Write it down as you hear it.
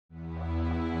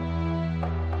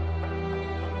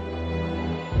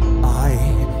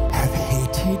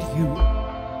you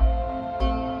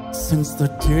since the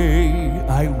day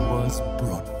I was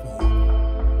brought forth,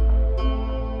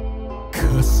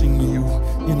 cursing you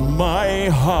in my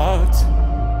heart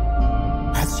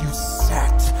as you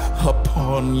sat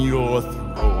upon your throne.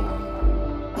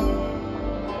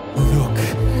 Look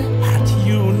at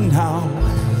you now.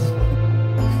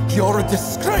 You're a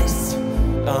disgrace,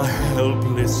 a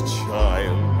helpless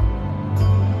child.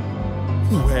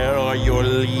 Where are your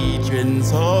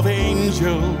legions of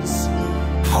angels?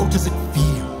 How does it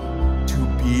feel to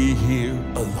be here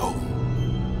alone?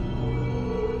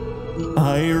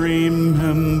 I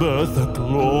remember the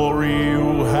glory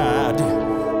you had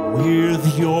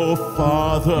with your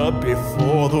Father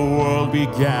before the world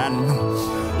began.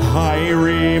 I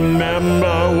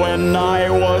remember when I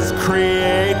was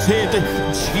created.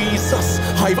 Jesus,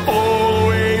 I've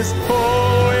always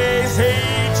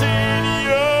hated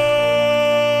you.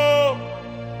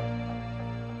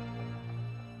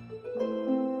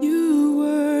 You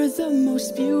were the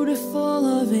most beautiful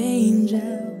of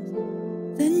angels.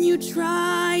 Then you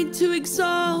tried to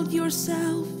exalt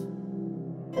yourself.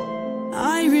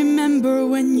 I remember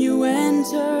when you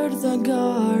entered the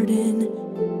garden,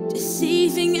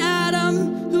 deceiving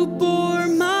Adam, who bore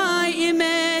my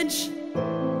image.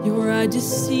 You're a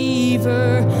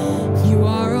deceiver. You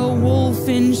are a wolf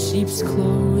in sheep's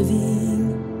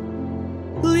clothing,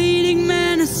 leading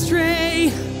men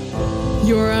astray.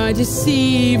 You're a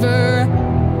deceiver,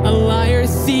 a liar,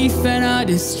 thief, and a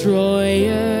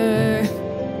destroyer.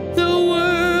 The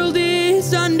world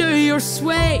is under your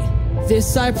sway.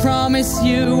 This I promise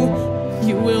you,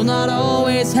 you will not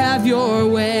always have your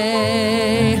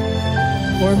way.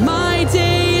 For my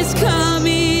day is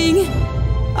coming,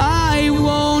 I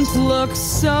won't look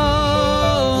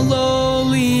so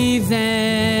lowly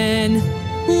then,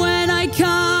 when I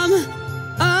come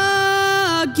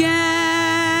again.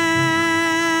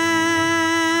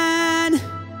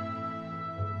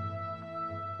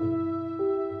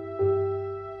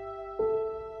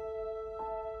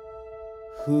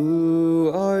 Who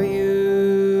are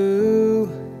you?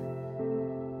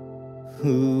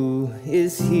 Who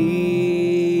is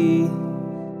he?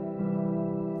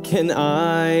 Can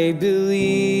I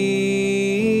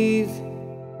believe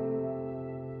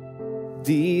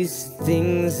these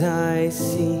things I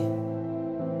see?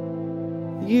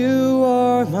 You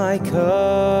are my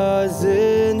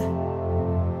cousin,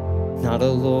 not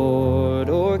a lord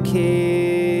or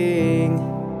king.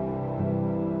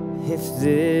 If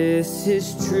this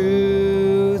is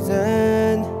true,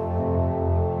 then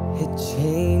it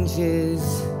changes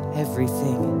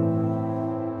everything.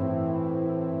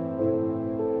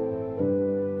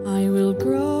 I will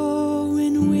grow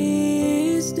in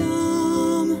wisdom.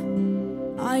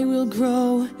 I will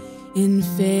grow in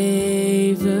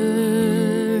favor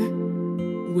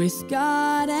with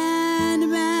God and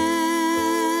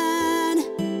man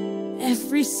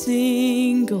every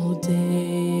single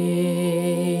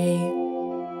day.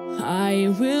 I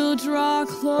will draw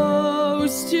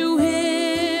close to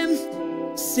him.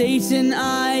 Satan,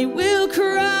 I will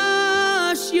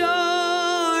crush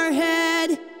your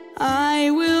head. I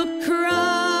will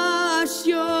crush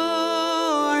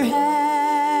your head.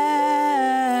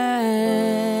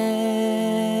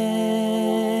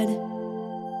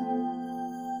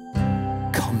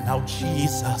 Come now,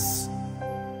 Jesus.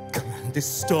 Command this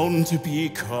stone to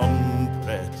become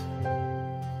bread.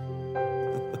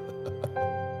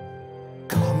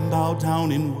 Come bow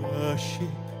down in worship.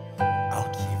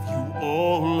 I'll give you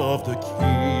all of the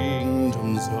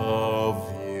kingdoms of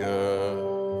the earth.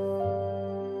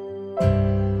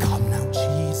 Come now,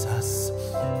 Jesus.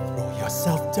 Throw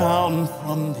yourself down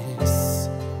from this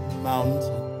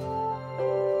mountain.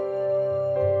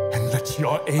 And let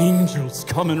your angels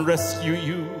come and rescue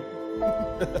you.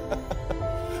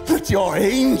 Let your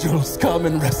angels come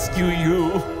and rescue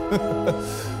you.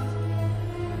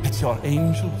 Let your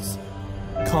angels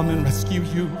come and rescue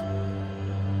you.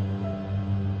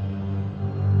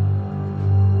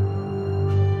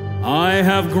 I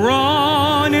have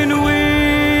grown in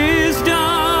wisdom.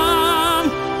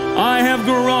 I have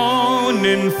grown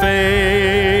in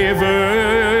favor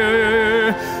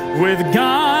with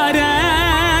God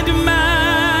and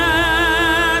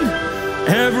man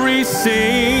every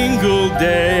single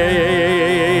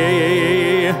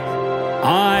day.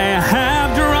 I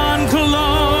have drawn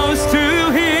close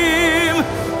to him.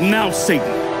 Now, Satan,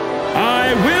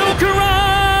 I will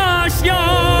crush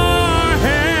your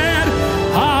head.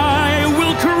 I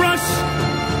will crush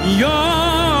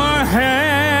your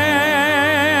head.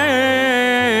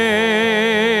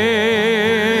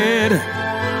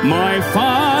 My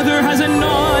Father has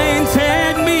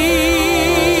anointed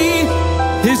me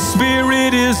His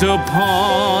Spirit is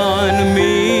upon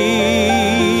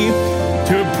me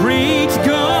to preach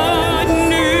good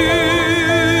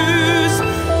news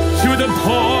to the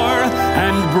poor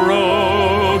and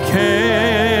broken,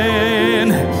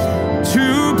 to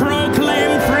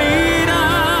proclaim freedom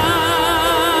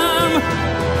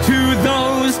to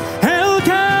those held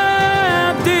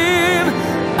captive.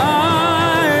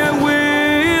 I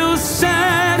will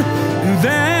set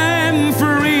them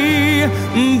free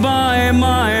by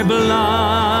my blood.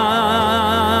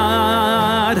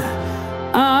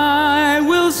 I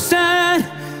will set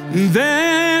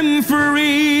them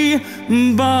free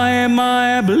by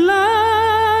my blood.